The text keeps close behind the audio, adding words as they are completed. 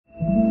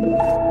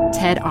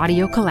TED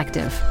Audio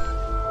Collective.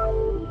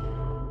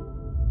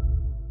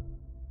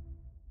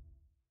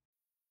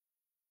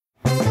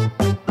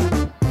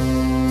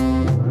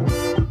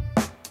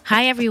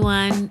 Hi,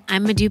 everyone.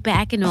 I'm Modupe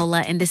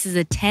Akinola, and this is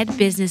a TED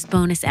Business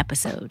bonus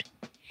episode.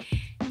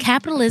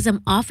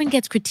 Capitalism often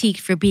gets critiqued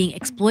for being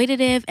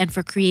exploitative and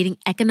for creating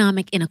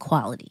economic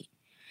inequality.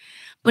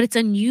 But it's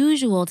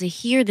unusual to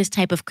hear this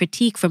type of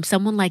critique from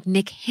someone like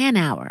Nick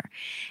Hanauer,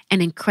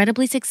 an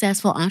incredibly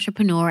successful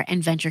entrepreneur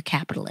and venture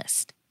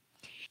capitalist.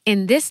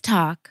 In this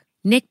talk,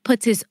 Nick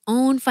puts his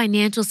own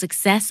financial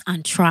success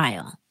on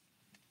trial.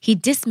 He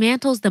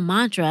dismantles the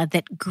mantra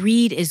that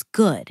greed is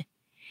good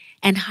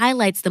and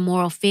highlights the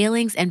moral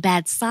failings and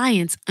bad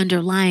science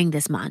underlying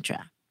this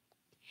mantra.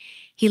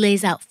 He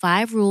lays out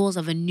 5 rules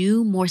of a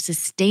new, more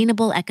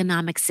sustainable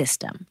economic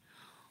system,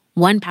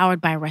 one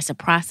powered by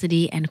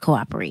reciprocity and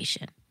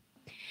cooperation.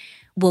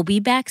 We'll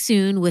be back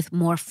soon with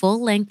more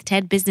full-length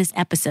TED Business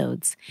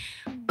episodes,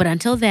 but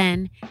until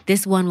then,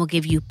 this one will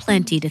give you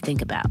plenty to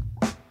think about.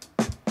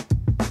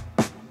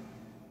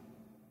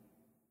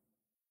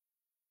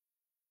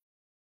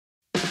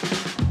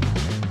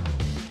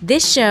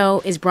 This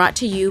show is brought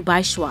to you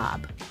by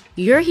Schwab.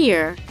 You're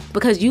here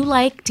because you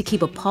like to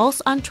keep a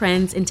pulse on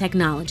trends in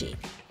technology.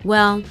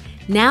 Well,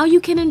 now you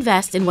can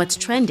invest in what's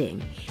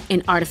trending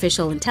in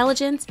artificial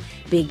intelligence,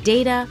 big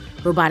data,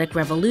 robotic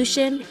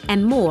revolution,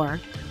 and more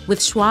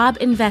with Schwab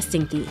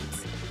Investing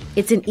Themes.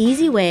 It's an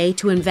easy way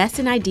to invest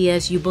in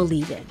ideas you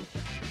believe in.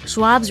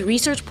 Schwab's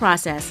research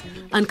process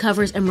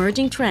uncovers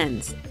emerging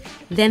trends.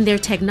 Then their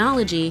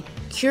technology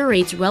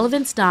curates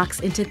relevant stocks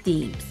into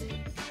themes.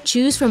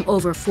 Choose from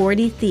over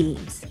 40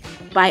 themes.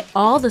 Buy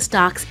all the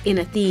stocks in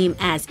a theme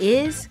as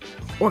is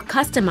or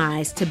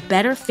customize to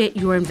better fit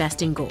your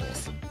investing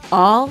goals.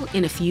 All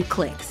in a few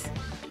clicks.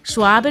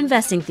 Schwab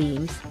Investing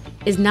Themes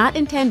is not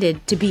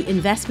intended to be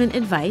investment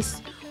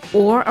advice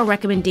or a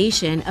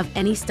recommendation of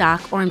any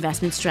stock or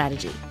investment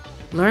strategy.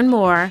 Learn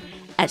more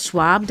at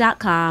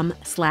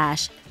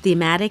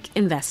schwab.com/thematic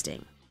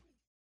investing.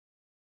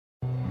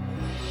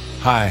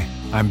 Hi,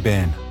 I'm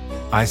Ben.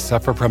 I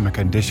suffer from a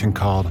condition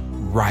called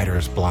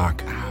writer's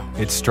block.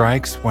 It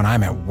strikes when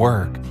I'm at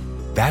work.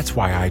 That's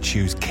why I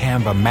choose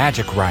Canva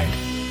Magic Write.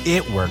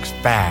 It works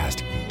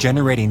fast,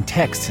 generating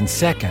text in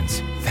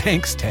seconds,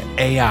 thanks to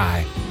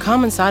AI.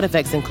 Common side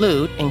effects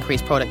include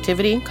increased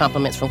productivity,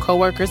 compliments from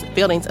coworkers,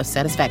 feelings of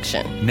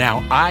satisfaction.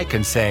 Now I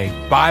can say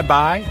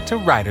bye-bye to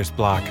writer's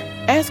block.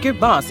 Ask your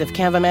boss if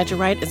Canva Magic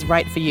Write is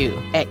right for you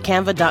at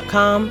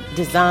canva.com,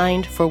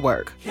 designed for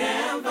work.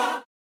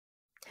 Canva.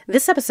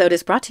 This episode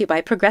is brought to you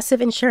by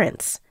Progressive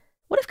Insurance.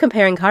 What if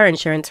comparing car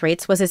insurance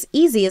rates was as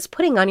easy as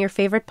putting on your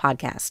favorite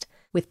podcast?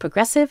 With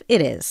Progressive,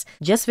 it is.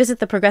 Just visit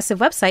the Progressive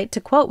website to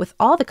quote with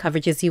all the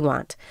coverages you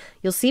want.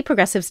 You'll see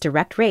Progressive's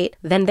direct rate,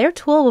 then their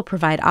tool will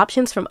provide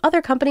options from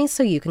other companies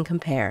so you can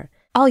compare.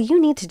 All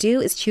you need to do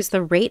is choose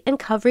the rate and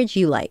coverage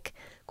you like.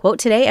 Quote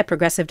today at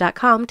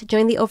Progressive.com to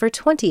join the over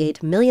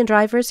 28 million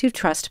drivers who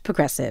trust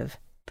Progressive.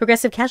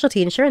 Progressive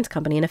Casualty Insurance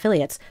Company and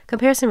Affiliates.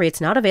 Comparison rates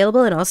not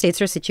available in all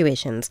states or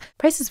situations.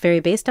 Prices vary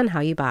based on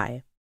how you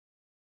buy.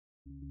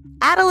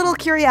 Add a little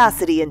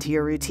curiosity into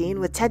your routine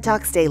with TED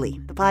Talks Daily,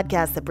 the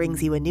podcast that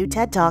brings you a new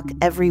TED Talk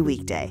every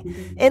weekday.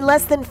 In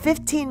less than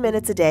 15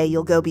 minutes a day,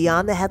 you'll go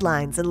beyond the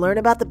headlines and learn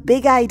about the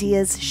big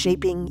ideas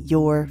shaping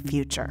your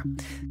future.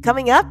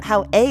 Coming up,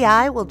 how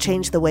AI will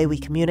change the way we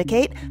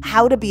communicate,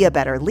 how to be a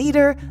better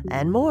leader,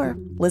 and more.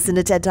 Listen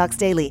to TED Talks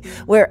Daily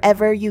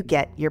wherever you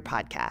get your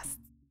podcasts.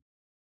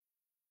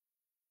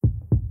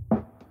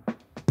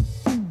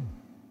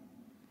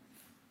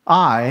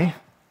 I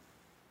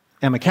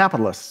am a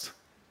capitalist.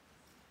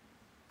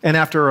 And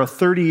after a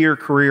 30-year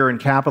career in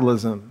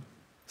capitalism,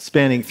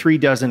 spanning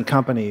 36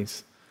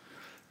 companies,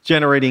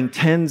 generating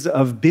tens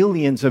of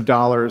billions of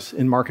dollars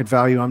in market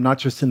value, I'm not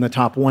just in the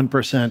top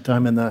 1%,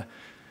 I'm in the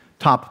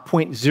top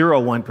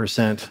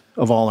 0.01%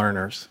 of all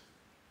earners.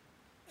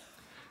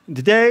 And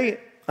today,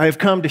 I have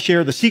come to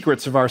share the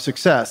secrets of our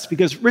success,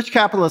 because rich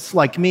capitalists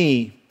like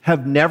me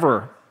have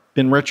never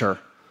been richer.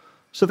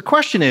 So the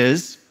question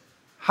is,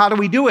 how do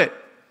we do it?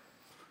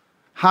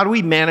 How do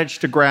we manage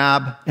to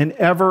grab an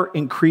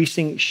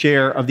ever-increasing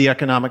share of the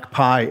economic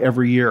pie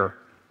every year?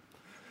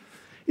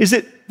 Is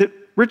it that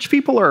rich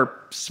people are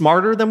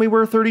smarter than we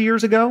were 30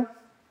 years ago?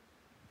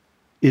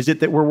 Is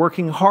it that we're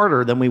working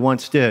harder than we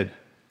once did?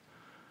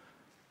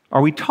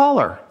 Are we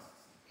taller?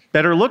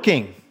 Better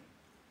looking?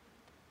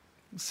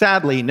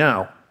 Sadly,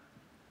 no.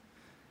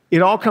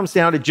 It all comes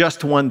down to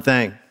just one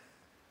thing: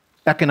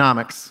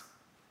 economics.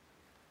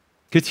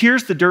 Because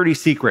here's the dirty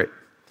secret.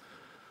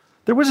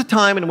 There was a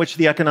time in which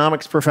the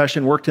economics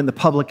profession worked in the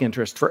public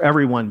interest for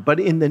everyone, but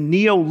in the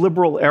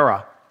neoliberal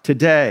era,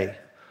 today,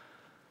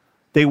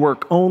 they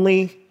work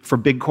only for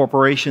big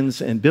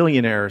corporations and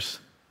billionaires.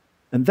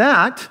 And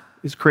that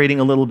is creating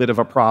a little bit of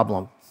a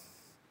problem.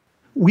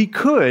 We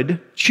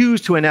could choose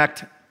to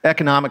enact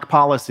economic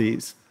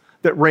policies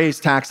that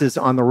raise taxes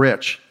on the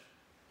rich,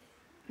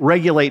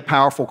 regulate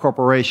powerful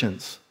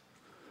corporations,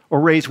 or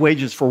raise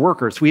wages for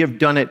workers. We have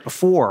done it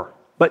before,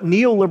 But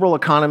neoliberal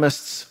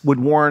economists would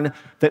warn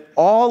that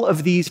all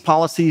of these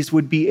policies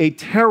would be a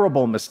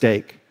terrible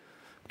mistake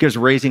because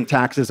raising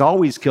taxes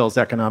always kills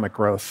economic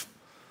growth.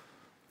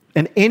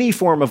 And any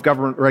form of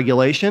government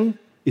regulation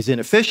is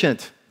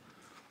inefficient,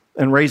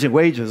 and raising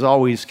wages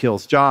always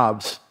kills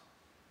jobs.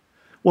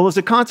 Well, as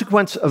a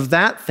consequence of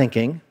that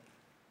thinking,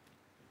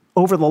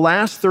 over the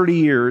last 30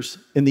 years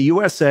in the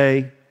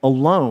USA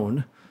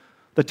alone,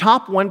 the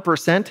top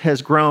 1%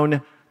 has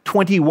grown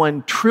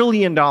 $21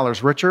 trillion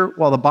richer,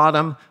 while the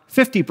bottom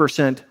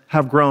 50%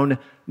 have grown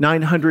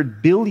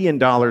 $900 billion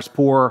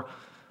poorer,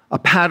 a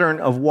pattern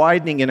of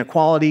widening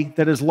inequality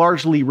that has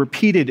largely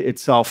repeated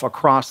itself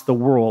across the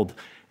world.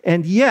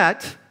 And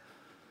yet,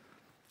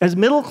 as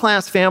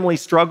middle-class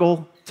families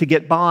struggle to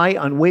get by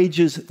on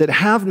wages that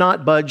have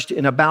not budged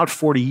in about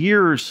 40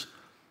 years,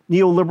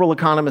 neoliberal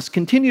economists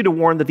continue to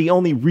warn that the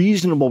only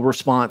reasonable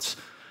response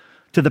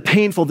to the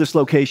painful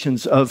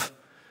dislocations of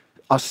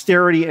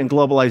austerity and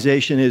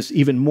globalization is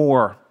even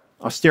more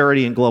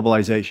austerity and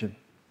globalization.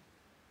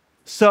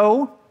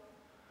 So,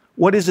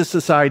 what is a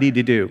society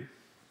to do?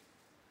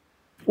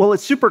 Well,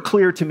 it's super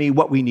clear to me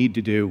what we need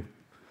to do.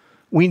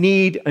 We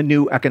need a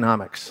new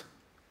economics.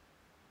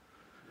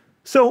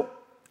 So,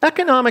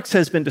 economics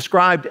has been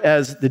described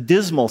as the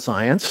dismal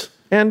science,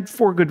 and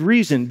for good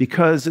reason,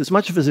 because as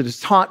much as it is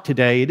taught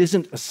today, it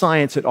isn't a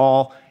science at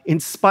all, in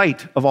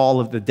spite of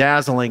all of the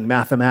dazzling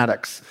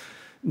mathematics.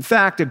 In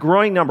fact, a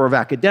growing number of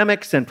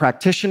academics and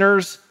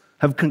practitioners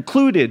have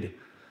concluded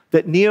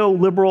that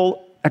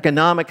neoliberal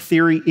economic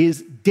theory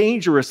is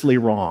dangerously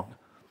wrong,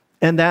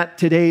 and that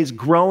today's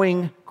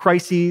growing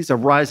crises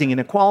of rising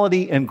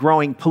inequality and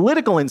growing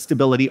political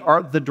instability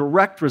are the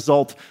direct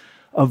result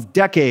of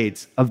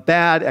decades of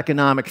bad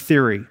economic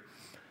theory.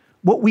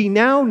 What we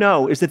now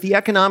know is that the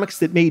economics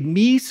that made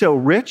me so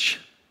rich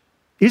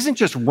isn't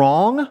just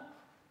wrong,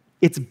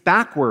 it's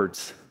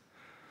backwards.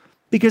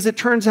 Because it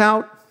turns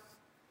out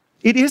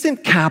it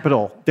isn't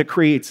capital that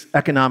creates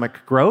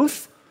economic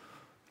growth,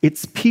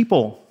 it's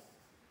people.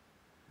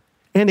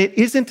 And it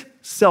isn't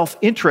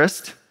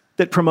self-interest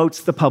that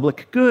promotes the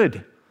public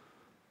good,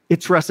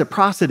 it's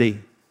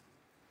reciprocity.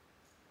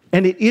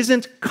 And it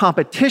isn't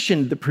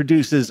competition that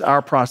produces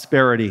our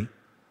prosperity,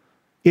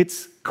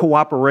 it's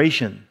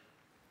cooperation.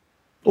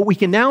 What we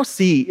can now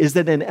see is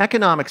that an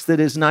economics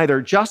that is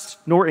neither just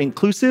nor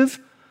inclusive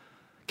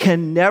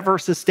can never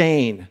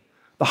sustain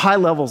the high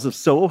levels of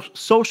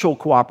social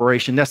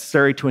cooperation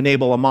necessary to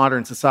enable a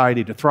modern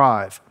society to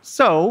thrive.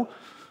 So,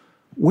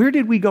 where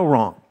did we go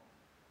wrong?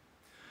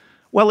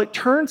 Well, it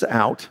turns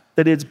out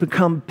that it's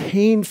become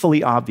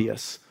painfully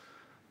obvious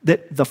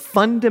that the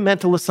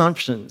fundamental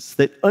assumptions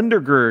that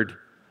undergird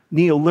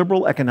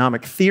neoliberal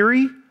economic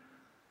theory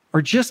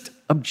are just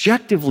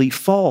objectively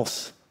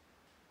false.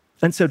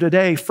 And so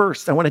today,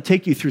 first, I want to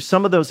take you through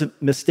some of those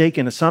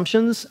mistaken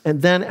assumptions,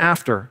 and then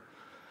after,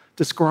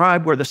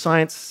 describe where the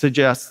science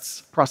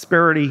suggests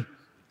prosperity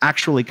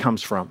actually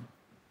comes from.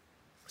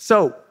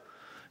 So,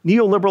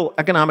 neoliberal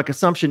economic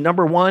assumption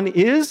number one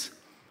is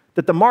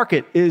that the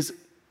market is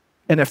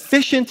an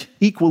efficient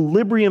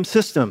equilibrium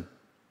system,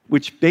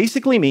 which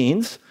basically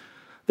means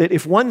that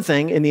if one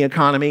thing in the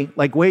economy,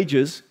 like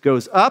wages,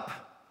 goes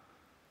up,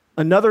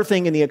 another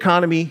thing in the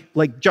economy,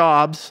 like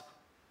jobs,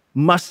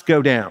 must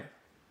go down.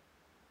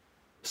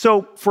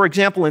 So, for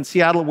example, in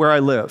Seattle, where I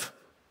live,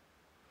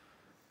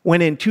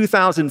 when in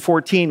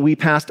 2014 we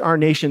passed our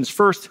nation's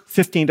first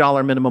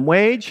 $15 minimum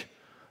wage,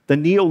 the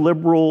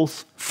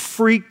neoliberals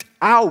freaked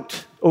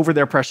out over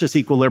their precious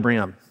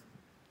equilibrium.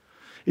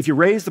 If you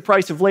raise the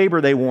price of labor,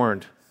 they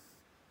warned,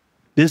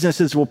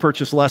 businesses will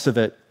purchase less of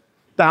it.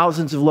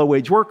 Thousands of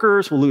low-wage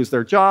workers will lose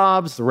their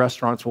jobs, the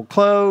restaurants will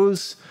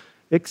close,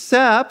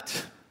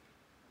 except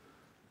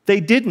they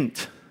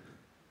didn't.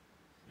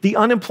 The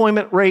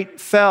unemployment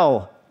rate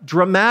fell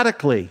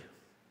dramatically.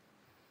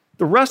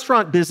 The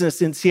restaurant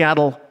business in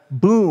Seattle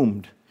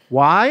boomed.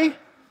 Why?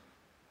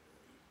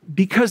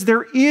 Because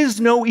there is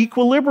no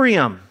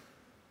equilibrium.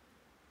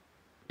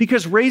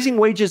 Because raising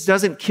wages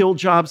doesn't kill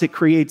jobs, it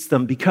creates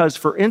them. Because,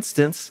 for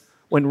instance,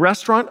 when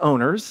restaurant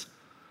owners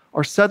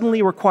are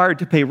suddenly required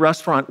to pay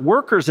restaurant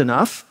workers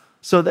enough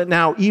so that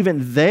now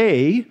even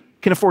they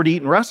can afford to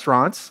eat in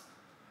restaurants,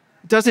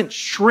 it doesn't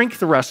shrink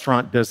the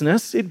restaurant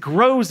business, it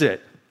grows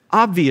it,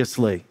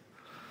 obviously.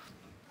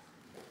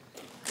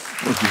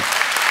 Thank you.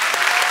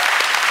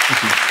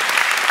 Thank you.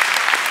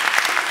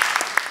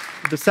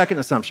 The second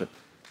assumption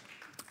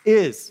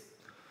is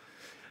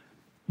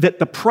that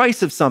the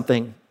price of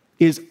something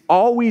is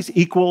always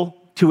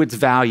equal to its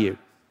value,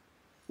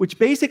 which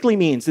basically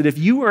means that if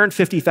you earn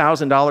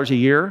 $50,000 a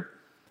year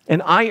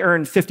and I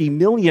earn $50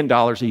 million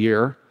a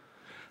year,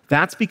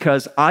 that's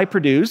because I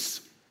produce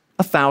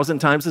 1,000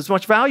 times as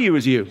much value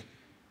as you.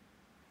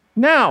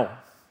 Now,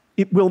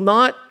 it will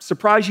not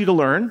surprise you to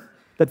learn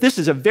that this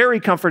is a very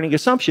comforting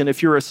assumption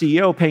if you're a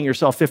CEO paying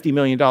yourself $50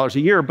 million a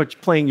year, but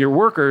paying your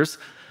workers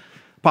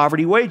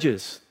poverty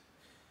wages.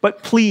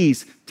 But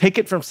please, take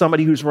it from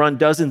somebody who's run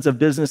dozens of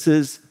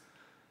businesses.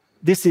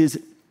 This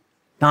is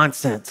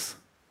nonsense.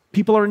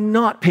 People are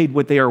not paid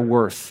what they are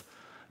worth.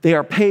 They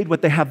are paid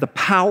what they have the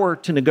power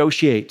to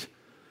negotiate.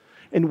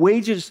 And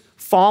wages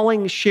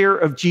falling share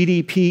of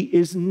GDP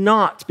is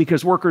not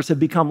because workers have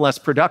become less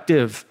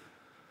productive,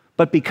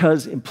 but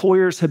because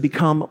employers have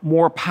become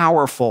more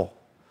powerful.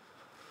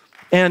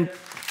 And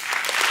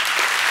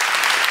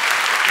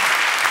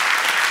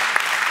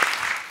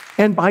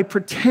by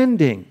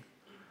pretending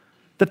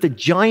that the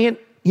giant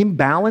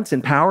imbalance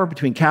in power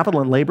between capital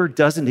and labor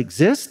doesn't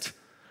exist,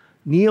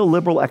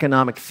 neoliberal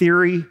economic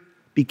theory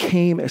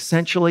became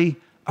essentially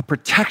a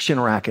protection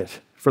racket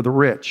for the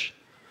rich.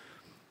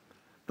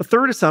 The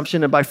third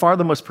assumption, and by far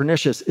the most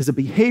pernicious, is a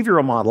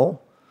behavioral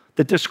model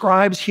that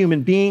describes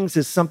human beings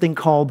as something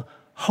called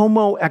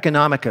Homo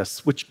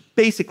economicus, which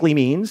basically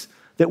means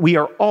that we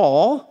are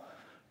all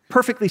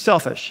perfectly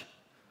selfish,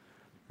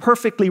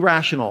 perfectly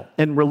rational,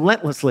 and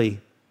relentlessly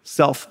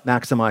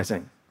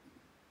self-maximizing.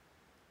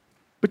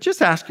 But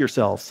just ask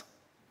yourselves,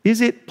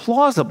 is it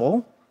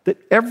plausible that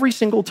every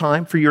single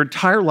time for your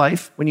entire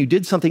life, when you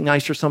did something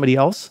nice for somebody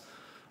else,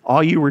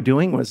 all you were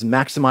doing was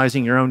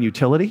maximizing your own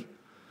utility?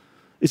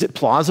 Is it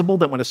plausible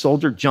that when a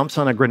soldier jumps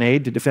on a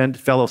grenade to defend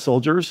fellow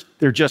soldiers,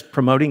 they're just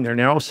promoting their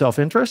narrow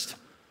self-interest?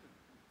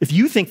 If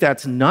you think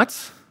that's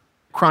nuts,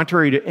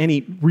 contrary to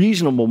any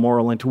reasonable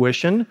moral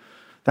intuition,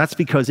 that's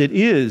because it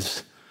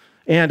is,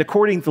 and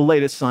according to the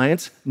latest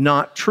science,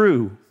 not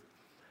true.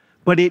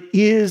 But it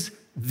is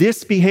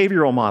this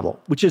behavioral model,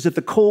 which is at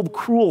the cold,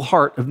 cruel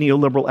heart of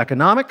neoliberal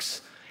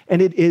economics,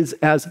 and it is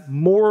as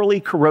morally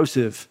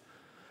corrosive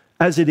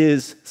as it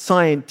is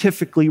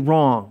scientifically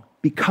wrong,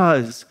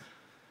 because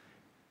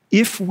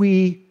if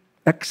we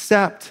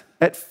accept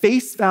at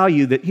face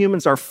value that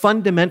humans are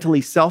fundamentally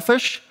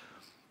selfish,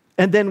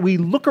 and then we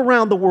look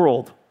around the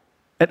world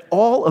at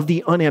all of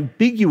the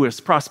unambiguous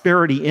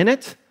prosperity in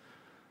it,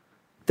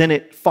 then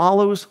it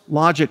follows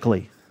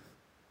logically.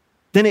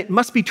 Then it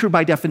must be true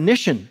by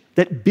definition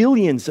that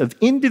billions of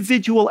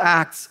individual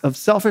acts of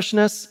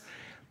selfishness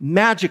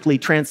magically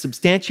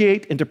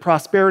transubstantiate into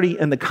prosperity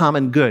and the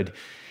common good.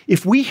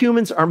 If we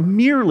humans are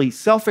merely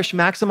selfish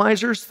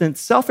maximizers, then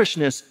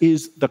selfishness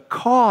is the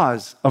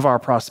cause of our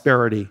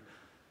prosperity.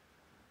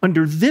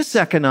 Under this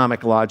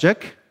economic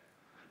logic,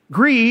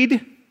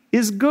 greed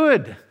is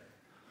good.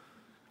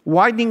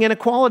 Widening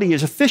inequality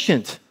is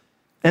efficient,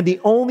 and the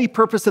only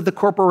purpose of the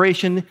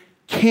corporation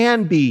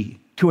can be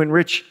to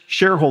enrich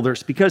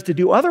shareholders, because to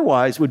do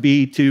otherwise would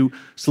be to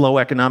slow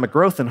economic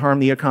growth and harm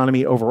the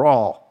economy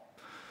overall.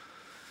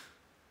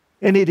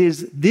 And it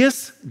is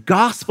this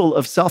gospel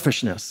of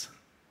selfishness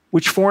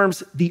which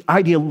forms the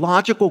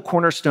ideological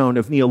cornerstone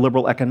of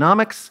neoliberal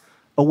economics,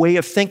 a way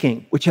of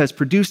thinking which has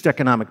produced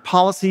economic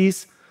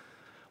policies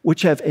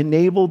which have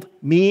enabled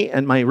me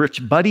and my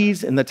rich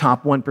buddies in the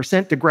top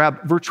 1% to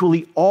grab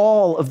virtually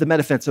all of the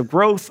benefits of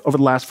growth over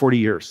the last 40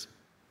 years.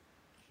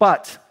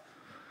 But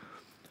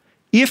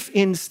if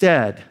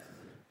instead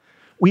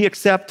we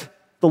accept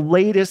the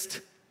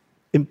latest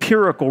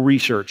empirical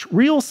research,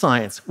 real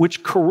science,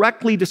 which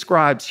correctly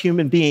describes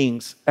human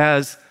beings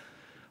as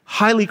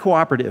highly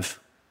cooperative,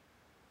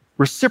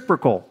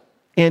 reciprocal,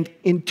 and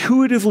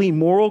intuitively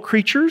moral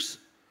creatures,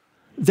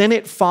 then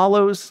it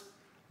follows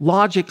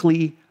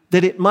logically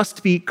that it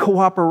must be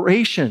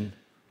cooperation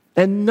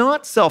and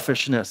not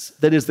selfishness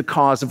that is the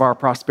cause of our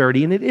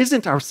prosperity. And it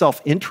isn't our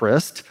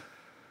self-interest,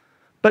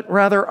 but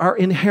rather our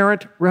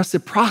inherent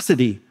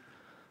reciprocity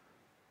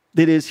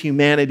that is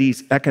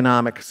humanity's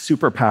economic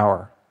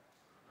superpower.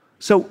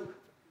 So,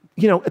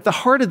 at the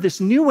heart of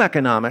this new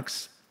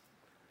economics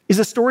is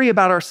a story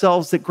about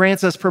ourselves that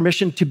grants us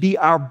permission to be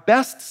our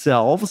best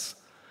selves.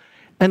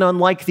 And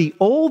unlike the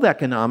old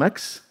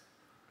economics,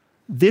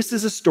 this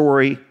is a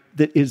story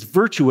that is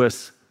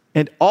virtuous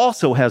and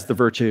also has the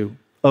virtue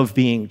of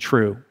being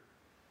true.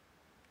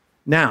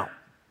 Now,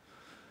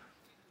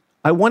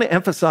 I want to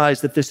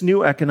emphasize that this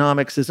new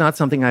economics is not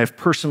something I have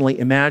personally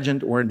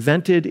imagined or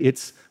invented.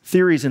 Its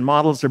theories and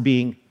models are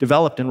being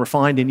developed and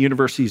refined in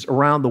universities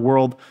around the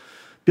world,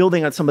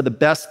 building on some of the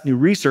best new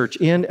research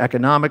in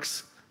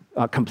economics,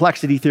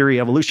 complexity theory,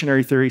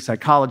 evolutionary theory,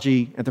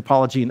 psychology,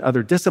 anthropology, and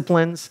other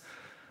disciplines.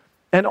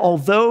 And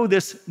although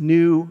this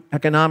new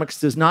economics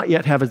does not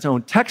yet have its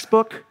own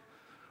textbook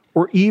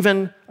or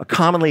even a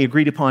commonly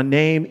agreed upon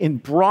name, in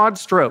broad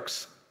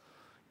strokes,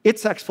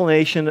 its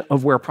explanation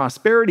of where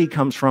prosperity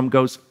comes from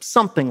goes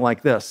something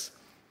like this.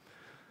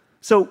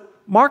 So,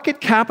 market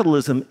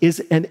capitalism is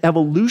an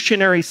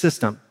evolutionary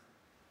system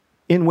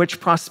in which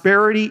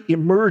prosperity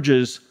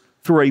emerges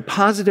through a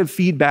positive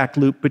feedback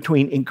loop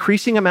between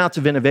increasing amounts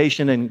of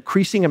innovation and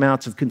increasing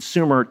amounts of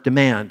consumer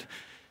demand.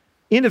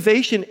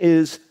 Innovation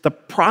is the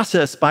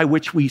process by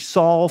which we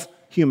solve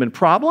human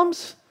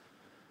problems.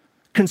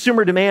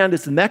 Consumer demand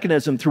is the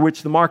mechanism through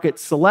which the market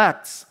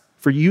selects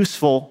for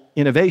useful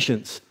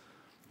innovations.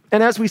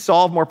 And as we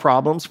solve more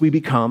problems, we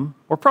become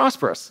more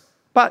prosperous.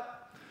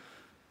 But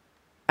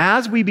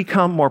as we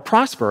become more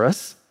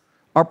prosperous,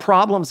 our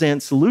problems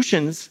and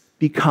solutions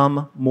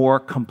become more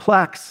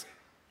complex.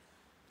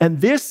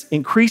 And this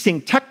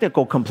increasing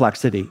technical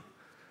complexity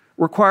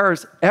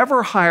requires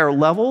ever higher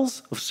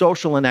levels of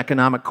social and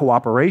economic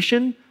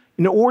cooperation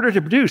in order to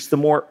produce the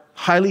more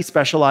highly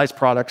specialized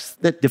products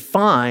that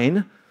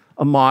define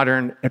a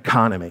modern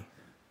economy.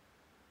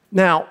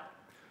 Now,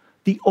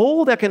 the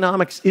old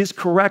economics is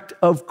correct,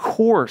 of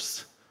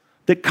course,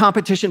 that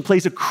competition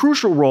plays a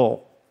crucial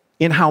role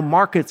in how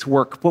markets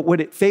work. But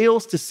what it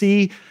fails to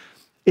see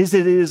is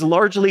that it is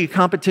largely a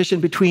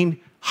competition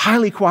between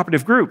highly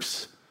cooperative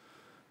groups,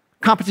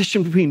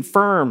 competition between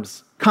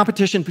firms,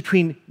 competition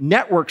between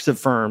networks of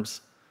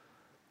firms,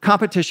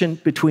 competition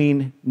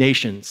between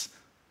nations.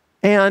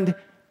 And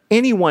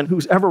anyone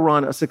who's ever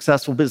run a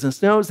successful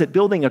business knows that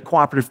building a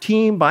cooperative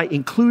team by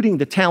including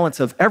the talents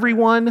of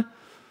everyone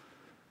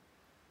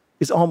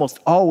is almost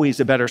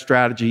always a better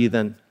strategy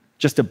than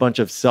just a bunch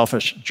of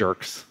selfish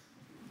jerks.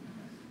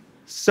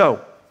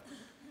 So,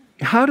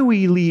 how do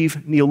we leave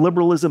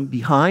neoliberalism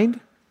behind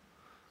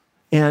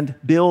and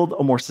build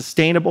a more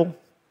sustainable,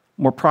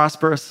 more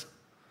prosperous,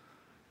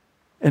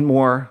 and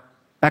more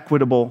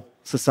equitable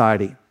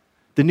society?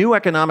 The new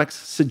economics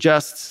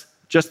suggests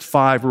just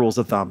 5 rules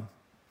of thumb.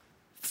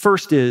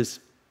 First is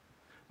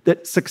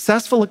that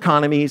successful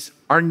economies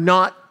are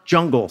not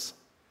jungles,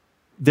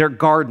 they're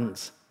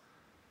gardens,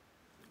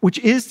 which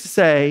is to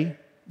say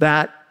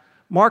that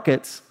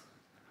markets,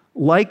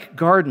 like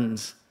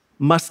gardens,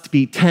 must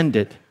be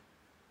tended.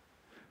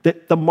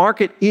 That the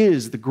market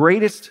is the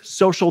greatest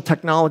social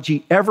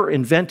technology ever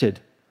invented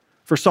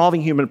for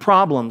solving human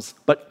problems,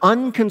 but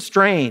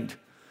unconstrained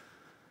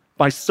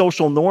by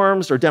social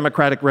norms or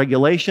democratic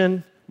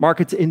regulation,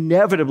 markets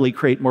inevitably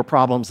create more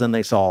problems than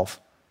they solve.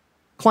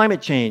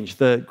 Climate change,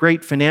 the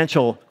great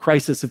financial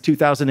crisis of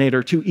 2008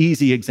 are 2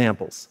 easy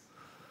examples.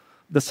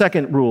 The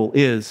second rule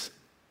is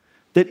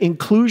that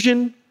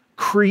inclusion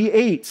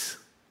creates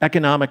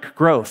economic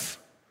growth.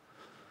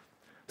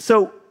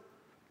 So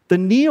the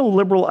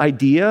neoliberal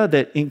idea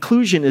that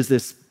inclusion is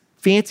this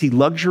fancy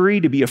luxury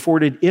to be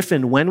afforded if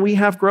and when we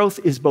have growth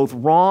is both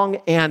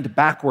wrong and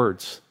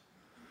backwards.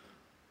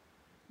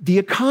 The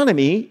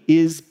economy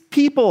is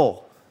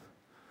people.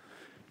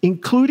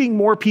 Including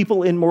more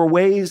people in more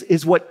ways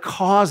is what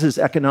causes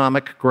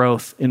economic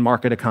growth in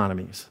market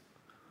economies.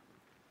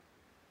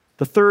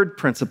 The third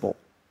principle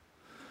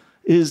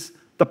is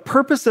the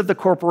purpose of the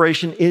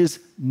corporation is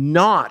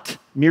not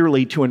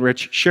merely to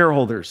enrich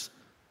shareholders.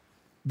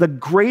 The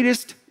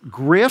greatest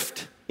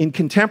grift in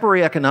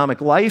contemporary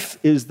economic life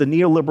is the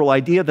neoliberal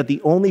idea that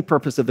the only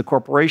purpose of the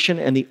corporation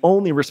and the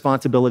only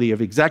responsibility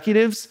of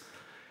executives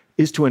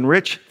is to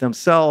enrich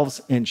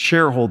themselves and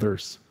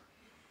shareholders.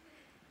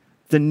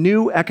 The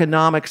new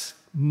economics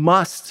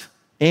must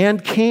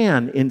and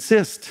can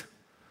insist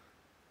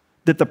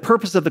that the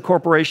purpose of the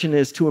corporation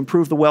is to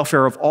improve the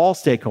welfare of all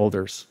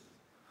stakeholders,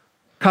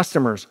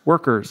 customers,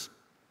 workers,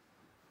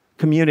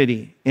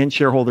 community, and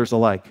shareholders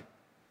alike.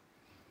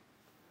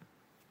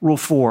 Rule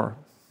 4.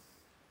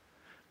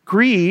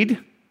 Greed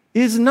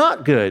is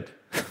not good.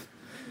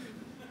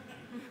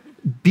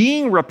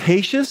 Being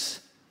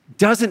rapacious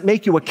doesn't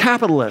make you a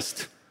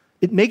capitalist.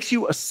 It makes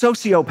you a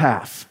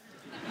sociopath.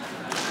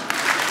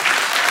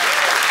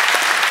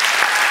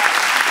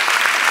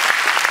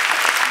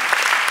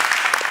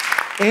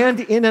 And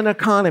in an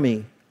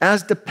economy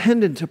as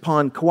dependent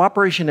upon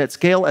cooperation at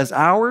scale as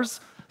ours,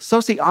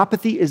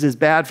 sociopathy is as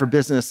bad for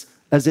business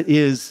as it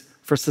is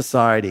for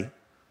society.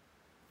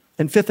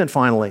 And fifth and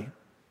finally,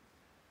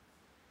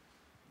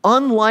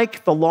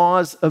 unlike the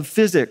laws of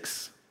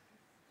physics,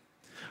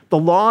 the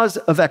laws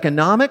of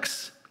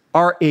economics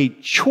are a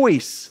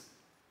choice.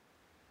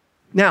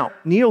 Now,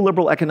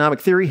 neoliberal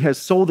economic theory has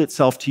sold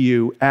itself to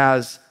you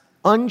as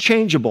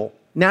unchangeable,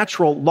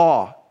 natural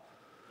law,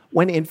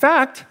 when in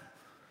fact,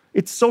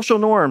 it's social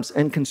norms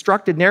and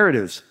constructed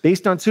narratives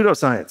based on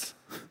pseudoscience.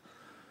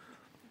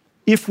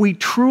 If we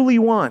truly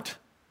want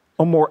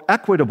a more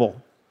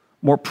equitable,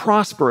 more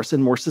prosperous,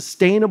 and more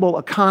sustainable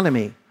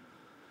economy,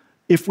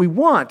 if we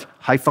want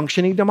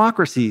high-functioning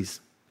democracies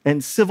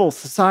and civil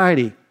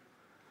society,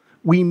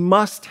 we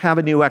must have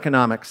a new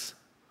economics.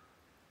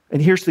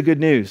 And here's the good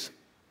news.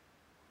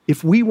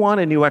 If we want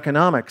a new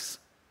economics,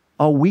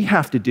 all we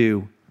have to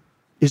do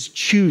is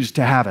choose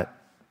to have it.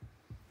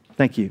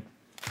 Thank you.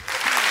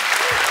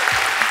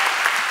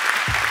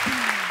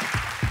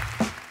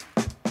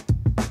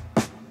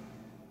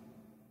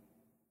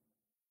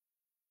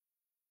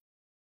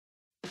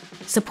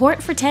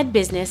 Support for TED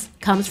Business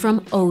comes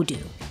from Odoo.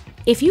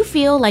 If you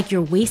feel like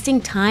you're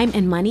wasting time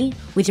and money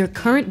with your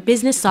current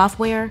business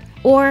software,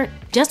 or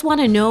just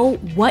want to know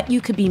what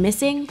you could be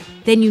missing,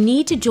 then you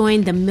need to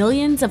join the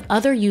millions of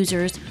other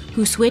users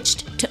who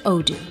switched to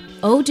Odoo.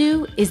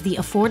 Odoo is the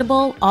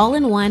affordable,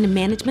 all-in-one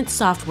management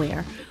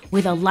software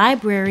with a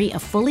library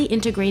of fully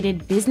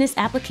integrated business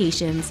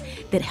applications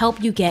that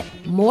help you get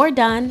more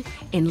done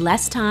in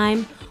less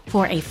time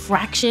for a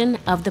fraction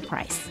of the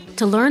price.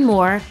 To learn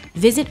more,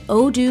 visit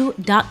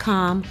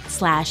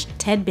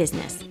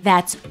odoo.com/TEDbusiness.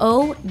 That's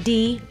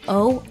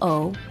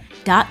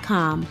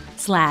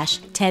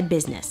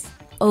ODOO.com/TEDbusiness.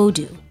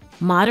 Odoo,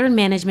 modern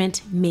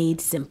management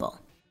made simple.